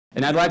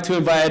And I'd like to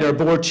invite our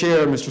board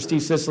chair, Mr.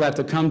 Steve Sisolak,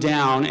 to come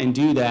down and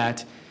do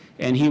that.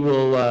 And he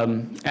will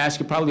ask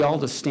you probably all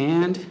to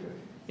stand,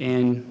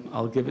 and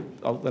I'll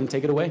let him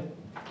take it away.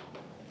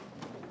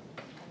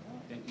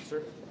 Thank you,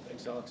 sir.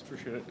 Thanks, Alex.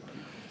 Appreciate it.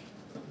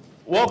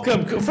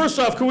 Welcome. First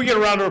off, can we get a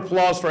round of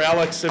applause for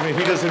Alex? I mean,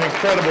 he does an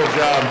incredible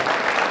job.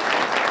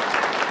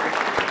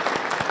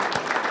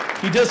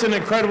 He does an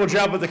incredible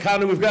job with the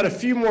county. We've got a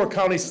few more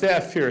county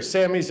staff here.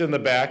 Sammy's in the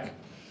back.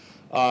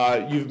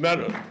 You've met,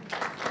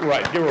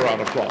 right, give her a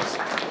round of applause.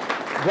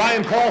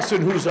 Brian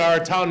Paulson, who's our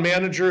town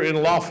manager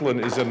in Laughlin,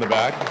 is in the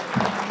back.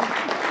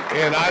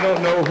 And I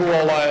don't know who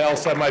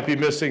else I might be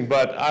missing,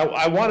 but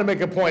I want to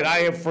make a point.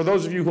 For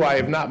those of you who I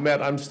have not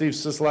met, I'm Steve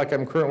Sisolak.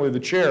 I'm currently the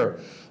chair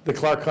of the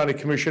Clark County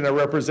Commission. I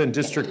represent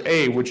District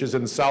A, which is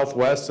in the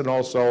southwest, and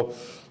also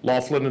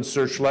Laughlin and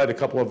Searchlight, a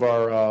couple of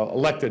our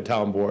elected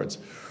town boards.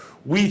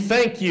 We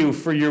thank you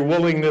for your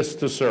willingness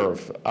to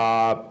serve.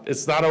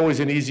 It's not always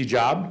an easy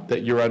job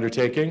that you're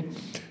undertaking.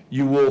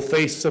 You will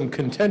face some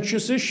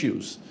contentious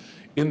issues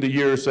in the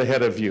years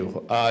ahead of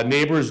you.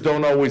 Neighbors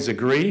don't always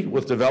agree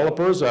with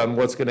developers on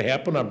what's going to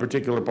happen on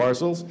particular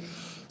parcels.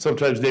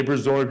 Sometimes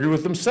neighbors don't agree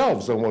with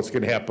themselves on what's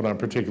going to happen on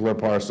particular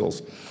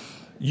parcels.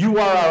 You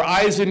are our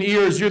eyes and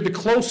ears. You're the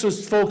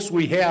closest folks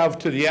we have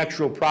to the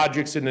actual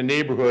projects in the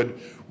neighborhood,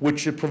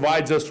 which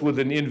provides us with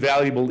an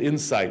invaluable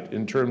insight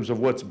in terms of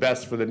what's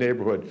best for the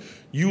neighborhood.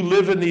 You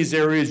live in these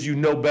areas, you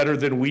know better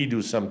than we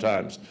do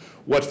sometimes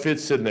what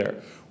fits in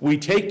there. We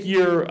take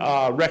your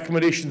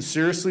recommendations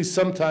seriously.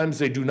 Sometimes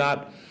they do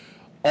not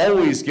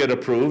always get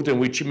approved, and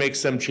we make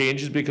some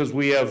changes because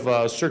we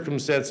have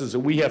circumstances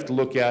that we have to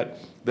look at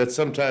that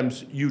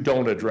sometimes you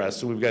don't address.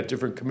 So we've got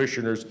different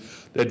commissioners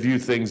that view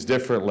things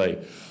differently.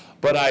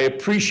 But I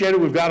appreciate it.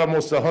 We've got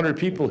almost 100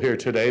 people here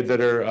today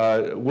that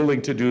are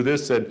willing to do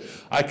this, and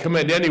I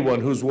commend anyone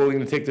who's willing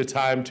to take the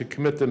time to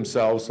commit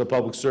themselves to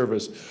public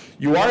service.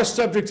 You are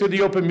subject to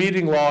the open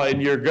meeting law,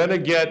 and you're going to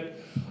get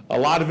a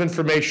lot of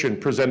information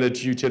presented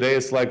to you today.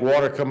 It's like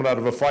water coming out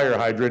of a fire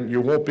hydrant. You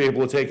won't be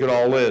able to take it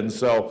all in.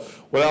 So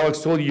what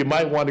Alex told you, you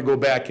might want to go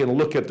back and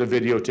look at the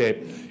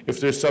videotape if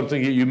there's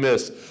something that you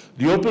missed.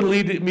 The open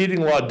meeting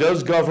law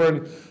does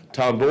govern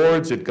town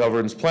boards, it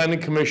governs planning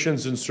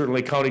commissions, and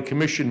certainly county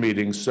commission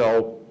meetings.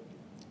 So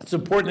it's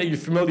important that you're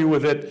familiar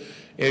with it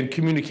and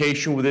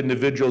communication with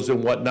individuals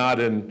and whatnot,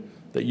 and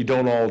that you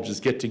don't all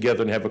just get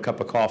together and have a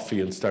cup of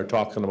coffee and start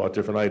talking about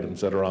different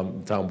items that are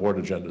on town board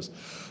agendas.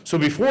 So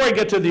before I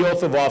get to the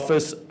oath of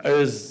office,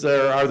 are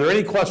there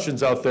any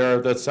questions out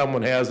there that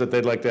someone has that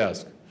they'd like to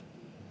ask?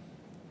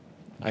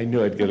 I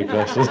knew I'd get a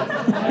question.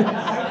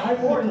 I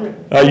warned you.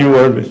 Oh, you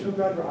warned me. Mr.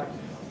 Bedrock.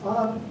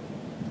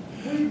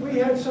 We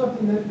had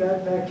something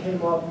that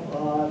came up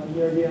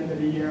near the end of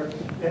the year,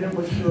 and it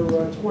was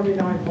for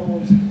 29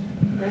 homes.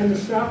 And the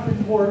staff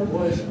report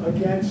was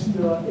against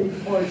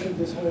 8 parts of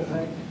this whole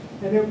thing.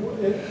 And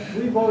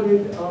we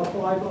voted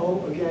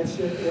 5-0 against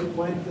it. It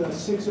went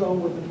 6-0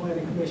 with the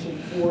Planning Commission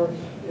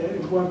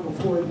it went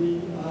before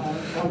the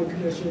County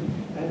Commission,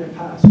 and it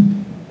passed.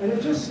 And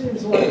it just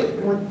seems like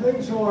when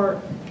things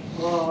are,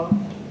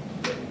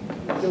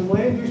 the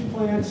land use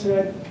plan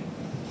said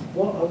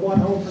 1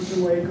 home per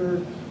 2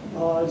 acres,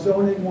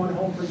 zoning 1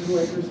 home per 2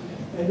 acres,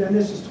 and then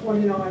this is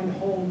 29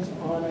 homes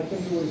on, I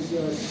think it was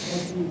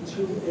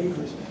 22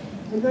 acres.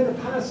 And then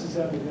it passes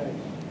everything.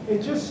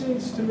 It just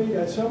seems to me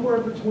that somewhere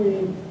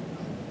between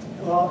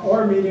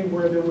our meeting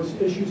where there was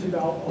issues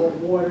about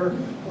water,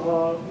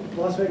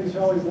 Las Vegas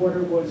Valley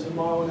Water was 1.5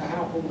 miles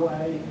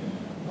away,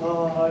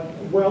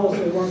 wells,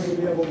 they weren't going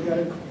to be able to get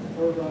it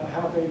for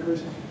half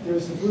acres.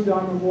 There's the Blue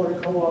Diamond Water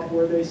Co-op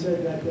where they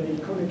said that they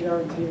couldn't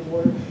guarantee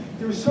water.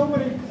 There's so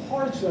many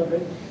parts of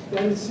it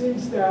that it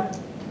seems that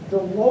the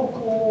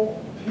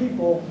local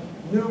people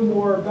knew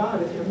more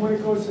about it. And when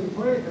it goes to the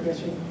Planning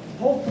Commission,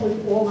 hopefully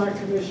all that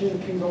commission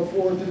can go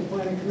forward to the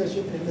Planning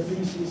Commission and the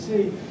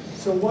BCC.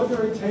 So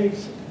whether it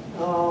takes,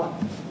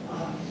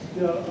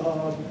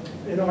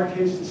 in our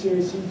case, the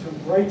CAC to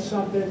write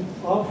something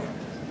up,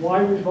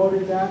 why we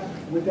voted that,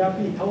 would that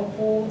be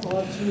helpful to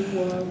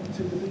the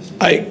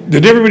BCC?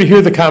 Did everybody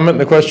hear the comment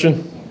and the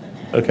question?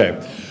 Okay.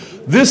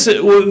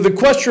 The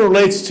question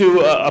relates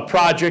to a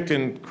project,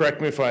 and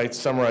correct me if I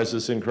summarize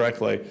this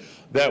incorrectly,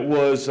 that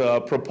was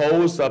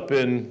proposed up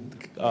in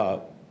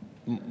the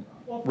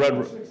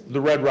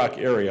Red Rock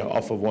area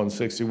off of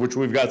 160, which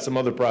we've got some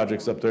other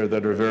projects up there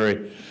that are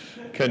very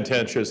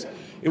contentious.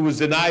 It was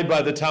denied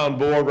by the town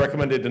board,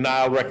 recommended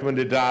denial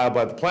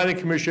by the Planning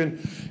Commission,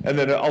 and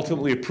then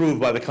ultimately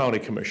approved by the County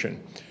Commission.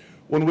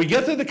 When we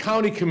get to the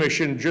County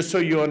Commission, just so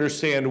you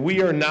understand,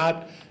 we are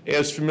not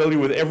as familiar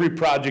with every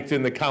project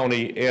in the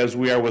county as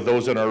we are with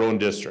those in our own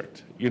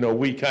district. You know,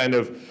 we kind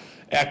of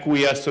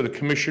acquiesce to the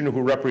commissioner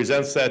who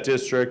represents that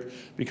district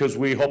because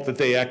we hope that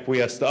they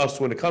acquiesce to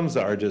us when it comes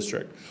to our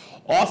district.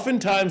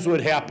 Oftentimes what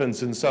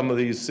happens in some of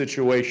these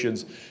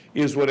situations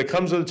is when it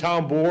comes to the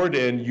town board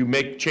and you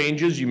make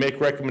changes, you make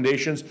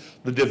recommendations,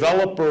 the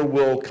developer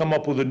will come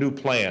up with a new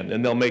plan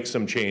and they'll make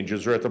some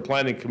changes, or at the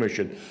Planning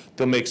Commission,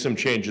 they'll make some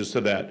changes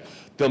to that.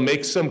 They'll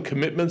make some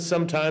commitments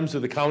sometimes to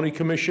the County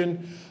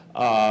Commission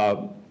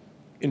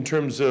in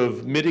terms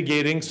of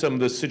mitigating some of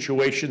the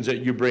situations that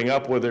you bring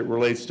up, whether it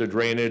relates to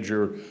drainage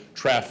or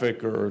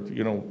traffic or,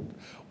 you know,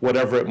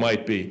 whatever it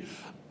might be.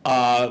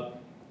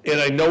 And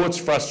I know it's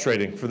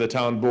frustrating for the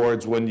town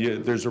boards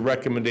when there's a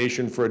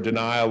recommendation for a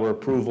denial or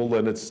approval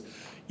and it's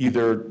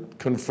either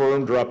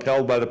confirmed or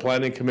upheld by the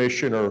Planning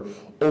Commission or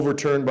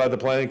overturned by the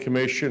Planning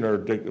Commission or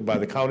by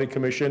the County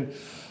Commission.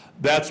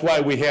 That's why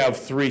we have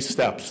 3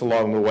 steps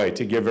along the way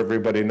to give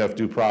everybody enough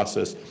due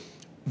process.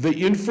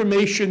 The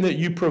information that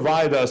you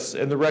provide us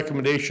and the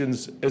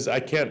recommendations, as I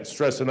can't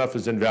stress enough,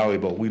 is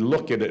invaluable. We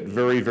look at it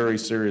very, very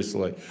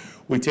seriously.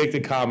 We take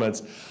the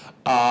comments.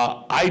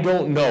 I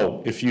don't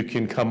know if you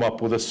can come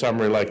up with a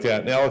summary like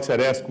that. And Alex,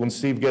 I'd ask when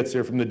Steve gets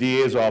here from the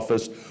DA's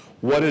office,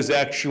 what is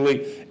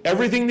actually,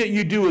 everything that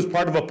you do is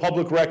part of a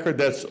public record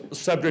that's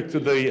subject to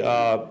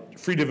the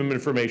Freedom of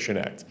Information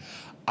Act.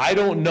 I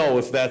don't know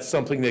if that's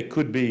something that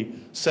could be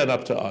sent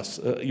up to us,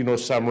 you know,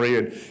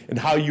 summary, and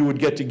how you would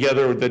get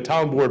together. The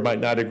town board might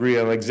not agree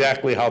on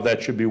exactly how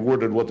that should be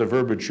worded, what the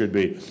verbiage should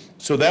be.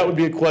 So that would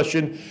be a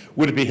question.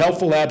 Would it be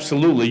helpful?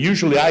 Absolutely.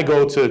 Usually I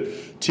go to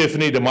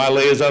Tiffany, to my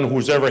liaison,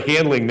 who's ever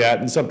handling that,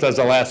 and sometimes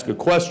I'll ask a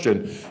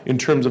question in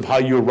terms of how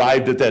you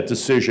arrived at that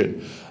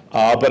decision.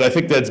 But I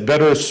think that's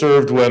better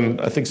served when,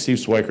 I think Steve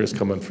Swiker is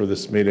coming for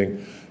this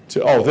meeting.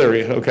 Oh, there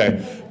he is,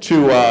 okay.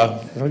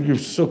 Oh, you're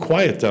so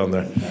quiet down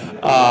there.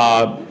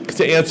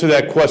 To answer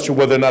that question,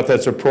 whether or not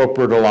that's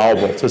appropriate or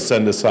allowable to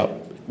send us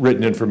up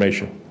written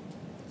information.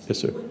 Yes,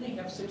 sir. Wouldn't they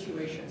have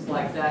situations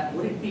like that?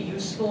 Would it be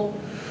useful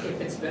if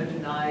it's been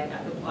denied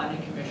at the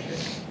Planning Commission,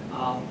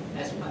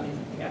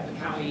 at the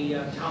county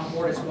town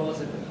board as well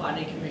as at the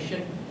Planning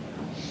Commission?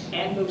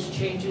 And those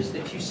changes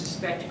that you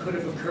suspect could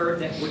have occurred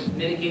that would have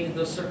mitigated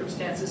those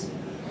circumstances,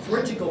 for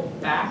it to go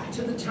back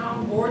to the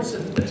town board so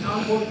that the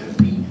town board could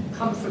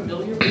become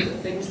familiar with the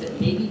things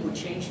that maybe would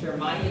change their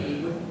mind and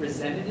they wouldn't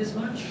resent it as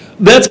much?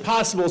 That's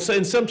possible,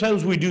 and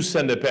sometimes we do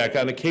send it back.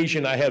 On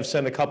occasion, I have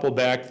sent a couple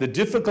back. The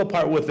difficult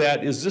part with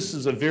that is this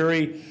is a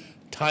very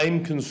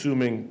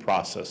time-consuming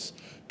process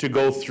to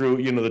go through,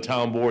 you know, the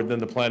town board, then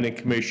the Planning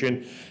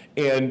Commission,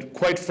 and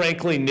quite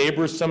frankly,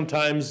 neighbors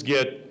sometimes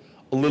get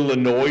a little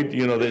annoyed,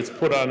 you know, that it's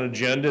put on an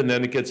agenda and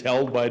then it gets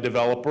held by a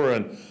developer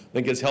and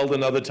then gets held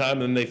another time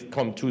and then they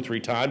come 2 or 3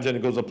 times and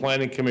it goes to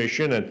Planning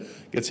Commission and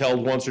gets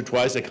held once or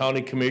twice, a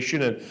County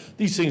Commission, and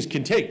these things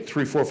can take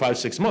 3, 4, 5,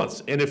 6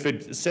 months. And if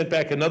it's sent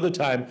back another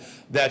time,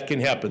 that can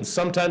happen.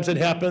 Sometimes it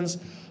happens,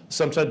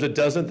 sometimes it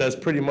doesn't. That's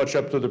pretty much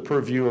up to the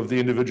purview of the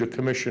individual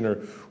commissioner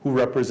who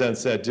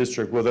represents that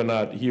district, whether or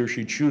not he or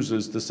she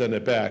chooses to send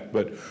it back.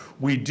 But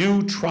we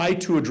do try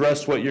to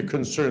address what your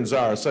concerns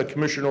are. So a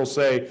commissioner will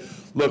say,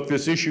 look,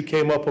 this issue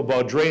came up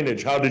about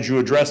drainage. How did you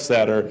address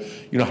that? Or,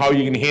 you know, how are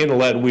you going to handle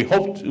that? And we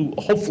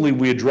hopefully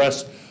we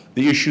address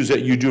the issues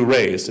that you do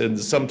raise. And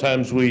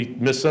sometimes we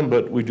miss them,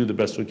 but we do the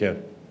best we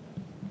can.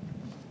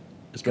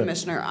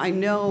 Commissioner, I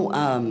know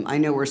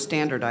we're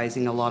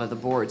standardizing a lot of the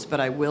boards, but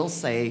I will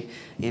say,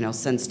 you know,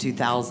 since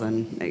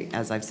 2000,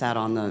 as I've sat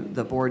on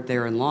the board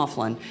there in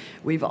Laughlin,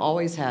 we've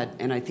always had,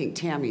 and I think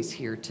Tammy's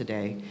here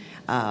today,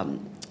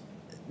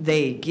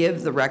 they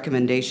give the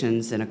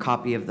recommendations in a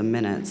copy of the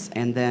minutes,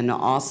 and then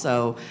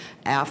also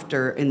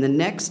after, in the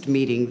next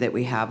meeting that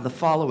we have the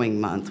following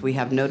month, we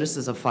have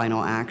notices of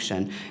final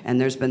action, and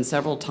there's been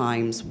several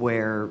times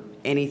where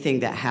anything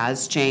that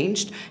has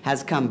changed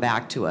has come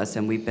back to us,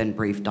 and we've been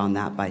briefed on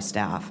that by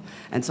staff.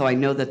 And so I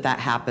know that that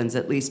happens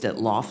at least at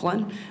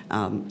Laughlin.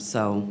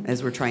 So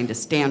as we're trying to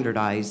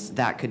standardize,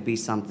 that could be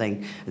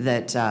something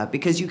that,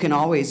 because you can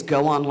always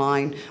go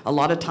online, a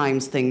lot of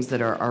times things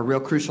that are real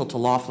crucial to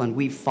Laughlin,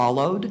 we've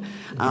followed,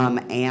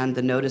 and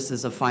the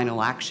notices of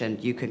final action,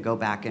 you could go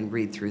back and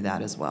read through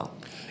that as well.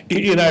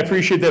 And I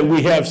appreciate that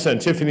we have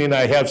sent, Tiffany and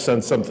I have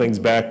sent some things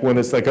back when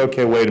it's like,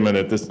 okay, wait a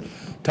minute, this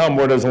town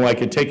board doesn't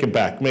like it, take it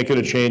back, make it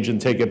a change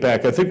and take it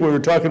back. I think what we're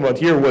talking about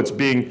here, what's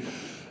being,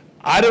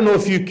 I don't know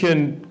if you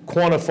can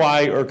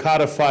quantify or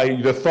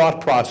codify the thought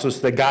process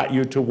that got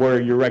you to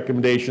where your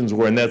recommendations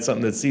were, and that's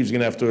something that Steve's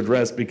gonna have to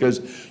address,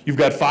 because you've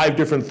got 5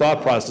 different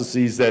thought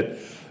processes that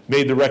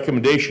made the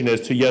recommendation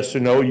as to yes or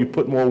no. You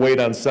put more weight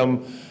on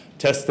some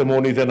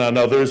testimony than on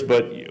others,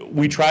 but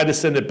we try to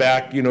send it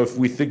back, you know, if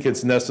we think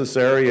it's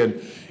necessary. And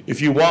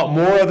if you want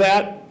more of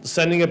that,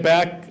 sending it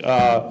back,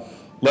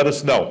 let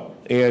us know.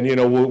 And, you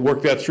know, we'll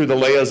work that through the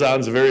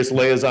liaisons, the various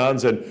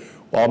liaisons, and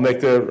I'll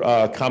make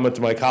the comment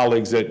to my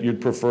colleagues that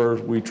you'd prefer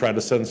we try to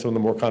send some of the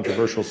more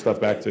controversial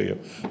stuff back to you.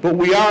 But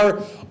we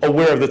are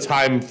aware of the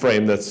time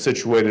frame that's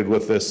situated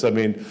with this. I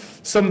mean,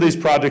 some of these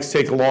projects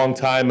take a long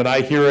time, and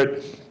I hear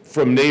it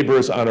from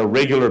neighbors on a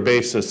regular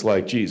basis,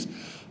 like, geez,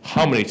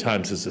 how many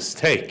times does this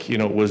take? You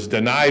know, it was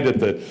denied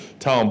at the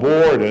town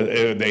board,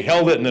 and they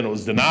held it, and then it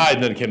was denied,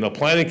 and then it came to the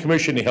Planning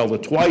Commission, they held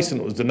it twice, and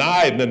it was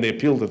denied, and then they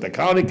appealed at the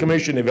County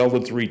Commission, they've held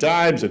it 3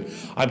 times, and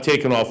I'm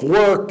taking off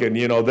work, and,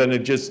 you know, then it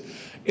just,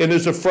 and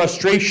there's a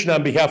frustration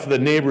on behalf of the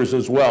neighbors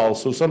as well,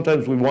 so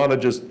sometimes we want to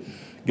just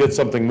get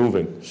something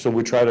moving, so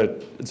we try to,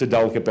 it's a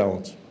delicate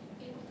balance.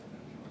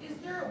 Is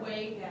there a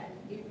way that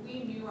if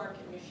we knew our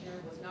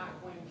commissioner was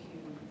not going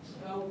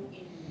to vote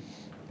in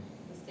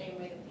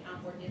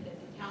board did, that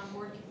the town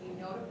board could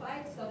be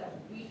notified so that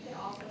we could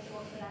also show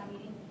up for that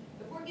meeting.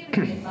 If we're giving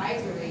an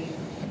advisory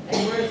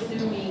and we're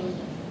assuming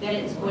that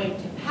it's going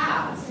to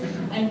pass,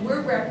 and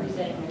we're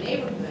representing the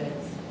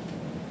neighborhoods,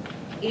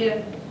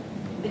 if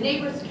the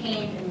neighbors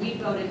came and we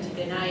voted to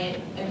deny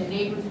it, and the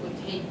neighbors would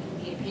take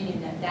the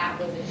opinion that that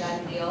was a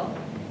done deal,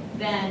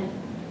 then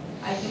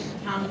I think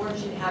the town board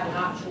should have an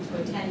option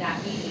to attend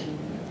that meeting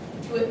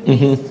to at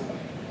least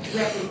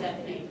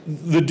represent the neighbors.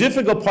 The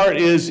difficult part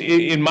is,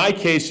 in my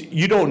case,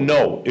 you don't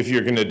know if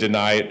you're going to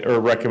deny it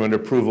or recommend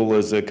approval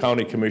as a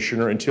county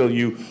commissioner until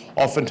you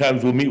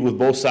oftentimes will meet with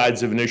both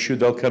sides of an issue.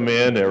 They'll come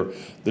in, or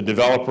the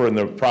developer and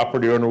the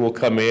property owner will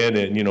come in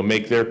and, you know,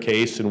 make their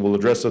case, and we'll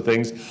address the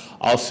things.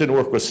 I'll sit and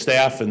work with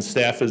staff, and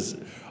staff is,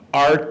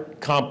 our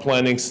comp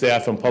planning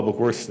staff and public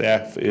works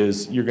staff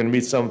is, you're going to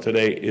meet some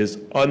today, is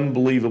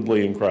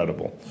unbelievably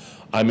incredible.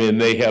 I mean,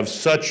 they have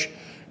such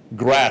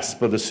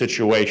grasp of the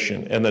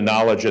situation and the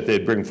knowledge that they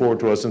bring forward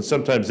to us, and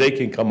sometimes they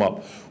can come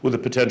up with a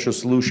potential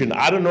solution.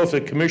 I don't know if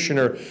the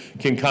commissioner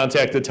can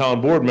contact the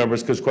town board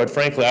members, because quite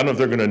frankly, I don't know if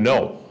they're going to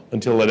know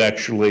until it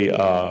actually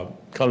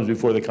comes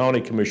before the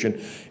county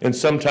commission. And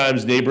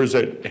sometimes neighbors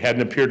that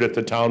hadn't appeared at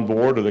the town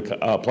board or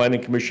the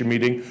planning commission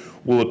meeting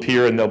will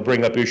appear, and they'll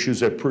bring up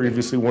issues that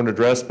previously weren't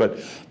addressed. But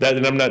that,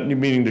 and I'm not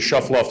meaning to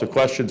shuffle off the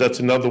questions,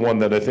 that's another one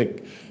that I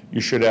think you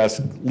should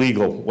ask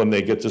legal when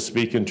they get to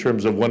speak, in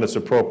terms of when it's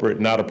appropriate,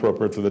 not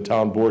appropriate for the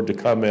town board to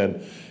come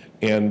in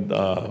and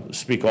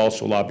speak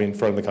also lobbying in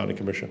front of the county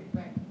commission.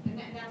 Right, and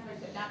that's what I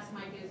said, that's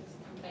my biggest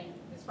complaint,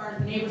 as far as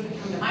the neighbors that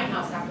come to my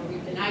house after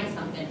we've denied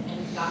something and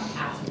it's got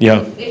passed. Yeah.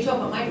 They show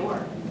up at my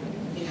door,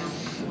 you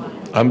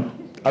know.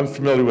 I'm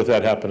familiar with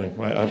that happening.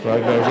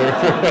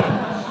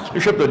 You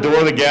show up at the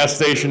door of the gas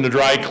station, the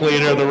dry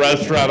cleaner, the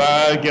restaurant,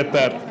 I get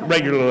that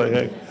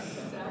regularly.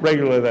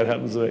 Regularly that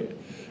happens to me.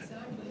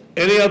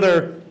 Any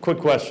other quick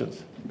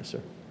questions? Yes,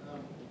 sir.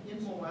 In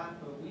Moapa,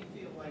 we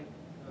feel like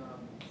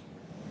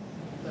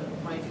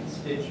my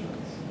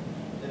constituents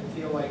that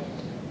feel like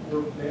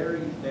we're very,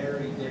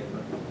 very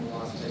different from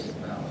Las Vegas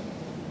Valley.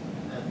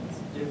 And it's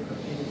different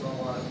opinions on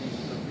a lot of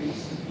things. The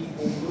reason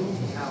people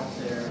move out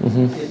there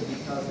is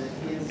because it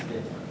is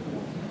different.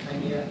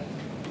 And yet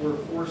we're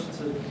forced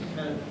to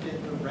kind of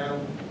fit the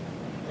round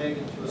peg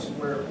into a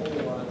square hole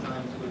a lot of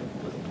times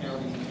with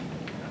county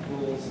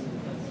rules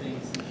and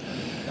things. And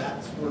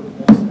that's where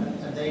most,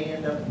 and they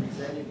end up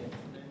resenting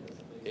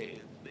it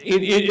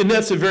tremendously. And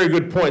that's a very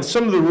good point.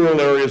 Some of the rural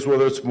areas,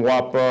 whether it's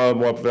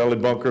Moapa Valley,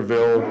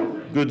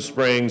 Bunkerville, Good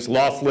Springs,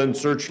 Laughlin,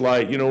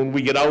 Searchlight, you know, when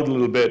we get out a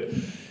little bit,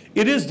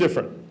 it is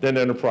different than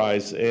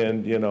Enterprise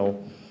and, you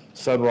know,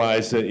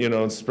 Sunrise, you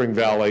know, and Spring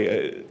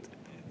Valley.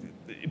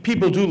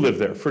 People do live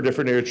there for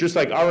different areas, just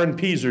like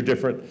RNPs are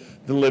different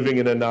than living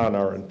in a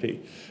non-RNP.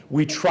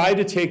 We try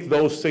to take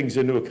those things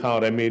into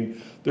account. I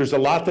mean, there's a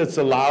lot that's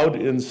allowed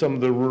in some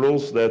of the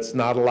rurals that's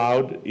not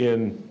allowed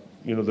in,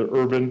 you know, the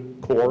urban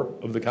core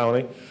of the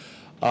county.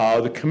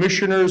 The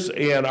commissioners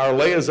and our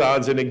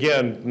liaisons, and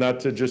again,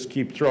 not to just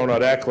keep throwing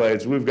out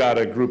accolades, we've got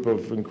a group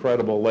of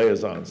incredible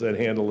liaisons that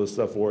handle this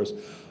stuff for us.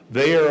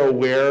 They are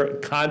aware.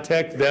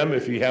 Contact them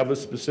if you have a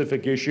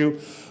specific issue.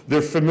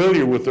 They're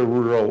familiar with the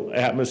rural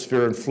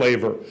atmosphere and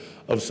flavor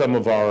of some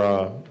of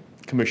our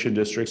commission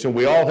districts, and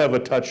we all have a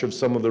touch of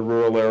some of the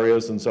rural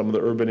areas and some of the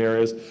urban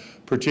areas.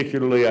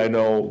 Particularly, I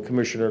know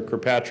Commissioner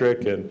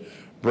Kirkpatrick and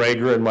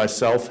Brager and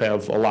myself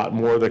have a lot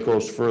more that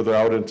goes further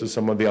out into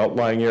some of the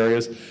outlying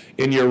areas.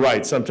 And you're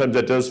right, sometimes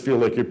that does feel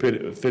like you're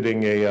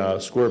fitting a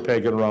square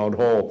peg in a round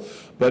hole.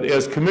 But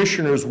as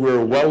commissioners,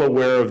 we're well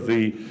aware of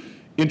the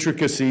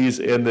intricacies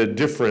and the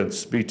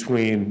difference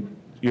between,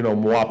 you know,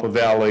 Moapa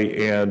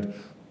Valley and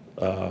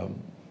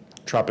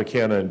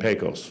Tropicana and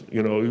Pecos.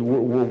 You know,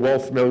 we're well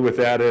familiar with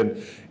that,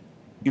 and,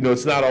 you know,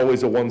 it's not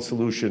always a one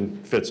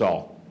solution fits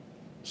all.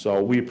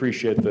 So we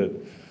appreciate the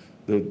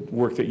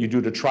work that you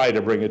do to try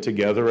to bring it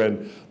together,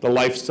 and the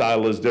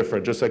lifestyle is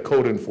different, just like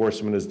code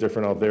enforcement is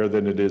different out there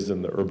than it is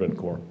in the urban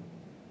core.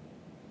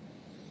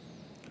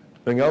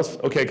 Anything else?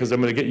 Okay, because I'm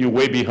going to get you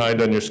way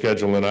behind on your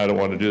schedule, and I don't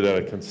want to do that.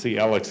 I can see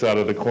Alex out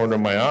of the corner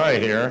of my eye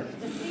here.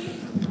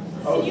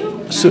 So you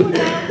announced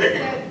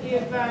that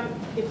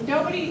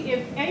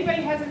if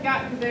anybody hasn't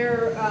gotten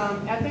their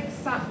ethics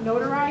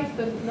notarized,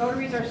 the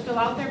notaries are still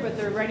out there, but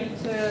they're ready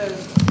to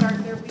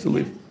start their weekend? To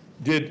leave.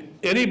 Did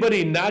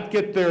anybody not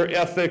get their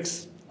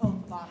ethics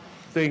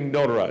thing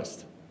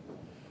notarized?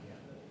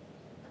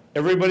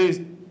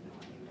 Everybody's,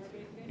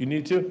 you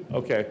need to?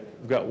 Okay,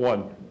 we've got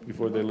one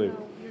before they leave.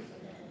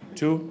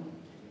 Two?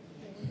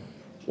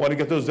 Want to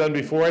get those done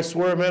before I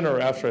swear them in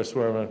or after I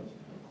swear them in?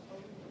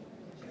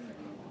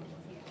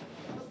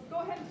 Go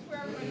ahead and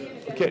swear everybody in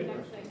again. Okay,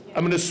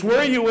 I'm going to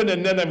swear you in,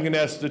 and then I'm going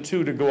to ask the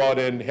two to go out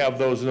and have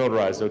those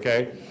notarized,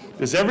 okay?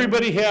 Does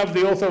everybody have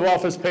the oath of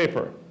office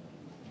paper?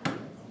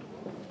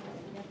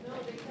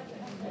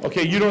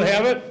 Okay, you don't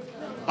have it?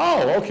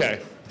 Oh,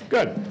 okay,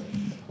 good.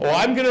 Well,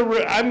 I'm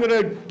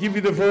gonna give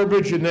you the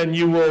verbiage, and then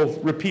you will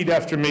repeat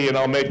after me, and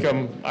I'll make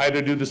them. I had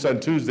to do this on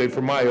Tuesday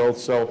for my oath,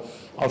 so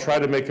I'll try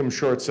to make them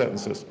short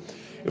sentences.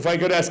 If I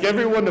could ask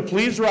everyone to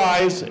please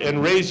rise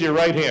and raise your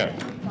right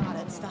hand.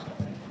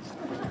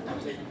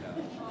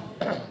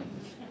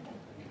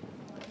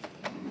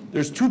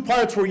 There's two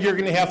parts where you're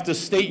going to have to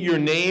state your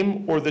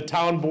name or the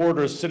town board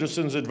or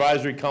Citizens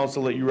Advisory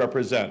Council that you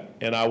represent,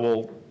 and I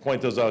will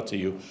point those out to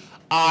you.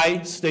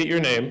 I state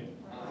your name.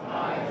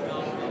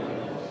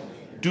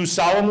 Do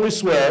solemnly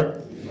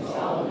swear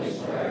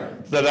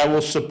that I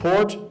will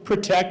support,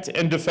 protect,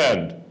 and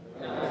defend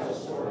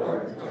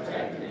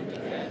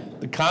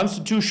the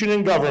Constitution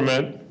and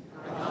government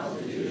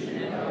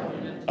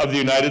of the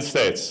United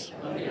States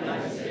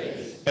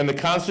and the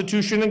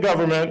Constitution and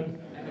government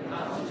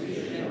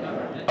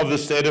of the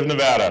state of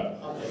Nevada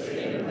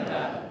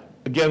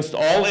against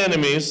all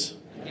enemies,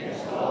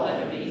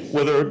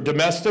 whether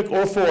domestic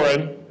or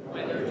foreign,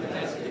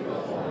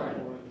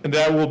 and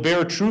that I will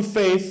bear true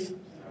faith,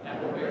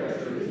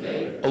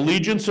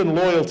 allegiance, and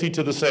loyalty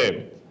to the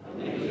same.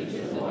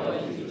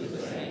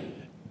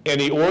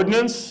 Any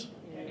ordinance,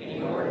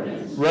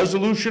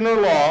 resolution,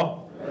 or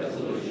law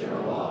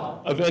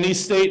of any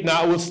state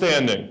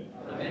notwithstanding,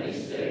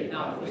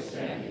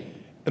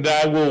 and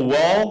that I will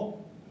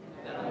well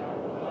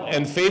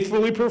and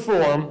faithfully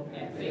perform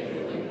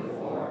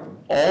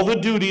all the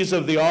duties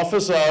of the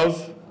office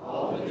of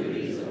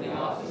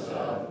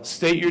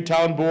State Your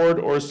Town Board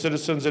or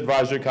Citizens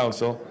Advisory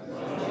Council,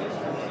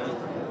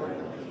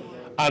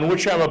 on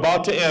which I'm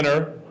about to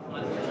enter,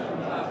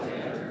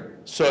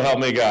 so help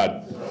me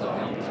God.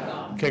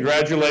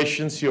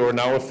 Congratulations, you are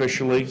now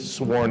officially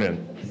sworn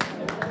in.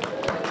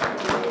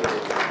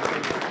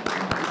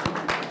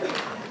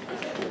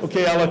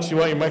 Okay, Alex, you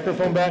want your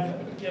microphone back?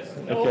 Yes,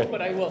 Okay.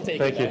 but I will take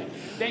Thank it you. back.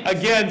 Thank you.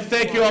 Again,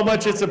 thank you all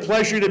much. It's a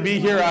pleasure to be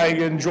here. I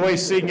enjoy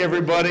seeing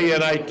everybody,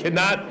 and I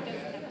cannot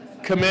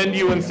commend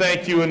you and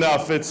thank you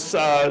enough. It's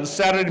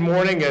Saturday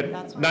morning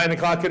at 9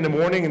 o'clock in the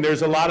morning, and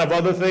there's a lot of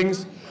other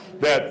things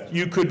that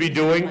you could be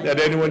doing, that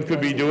anyone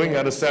could be doing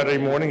on a Saturday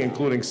morning,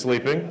 including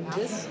sleeping.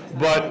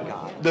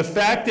 But the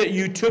fact that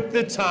you took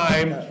the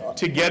time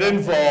to get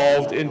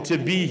involved and to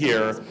be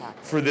here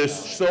for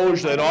this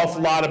shows an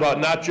awful lot about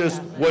not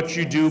just what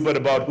you do, but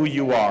about who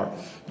you are.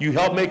 You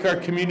help make our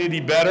community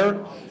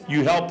better.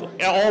 You help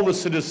all the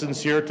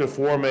citizens here to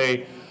form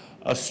a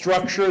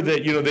structure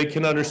that they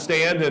can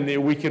understand and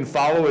that we can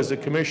follow as a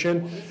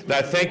commission. And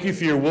I thank you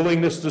for your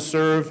willingness to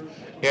serve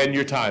and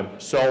your time.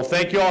 So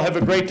thank you all. Have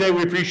a great day.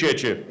 We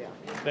appreciate you.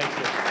 Thank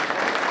you.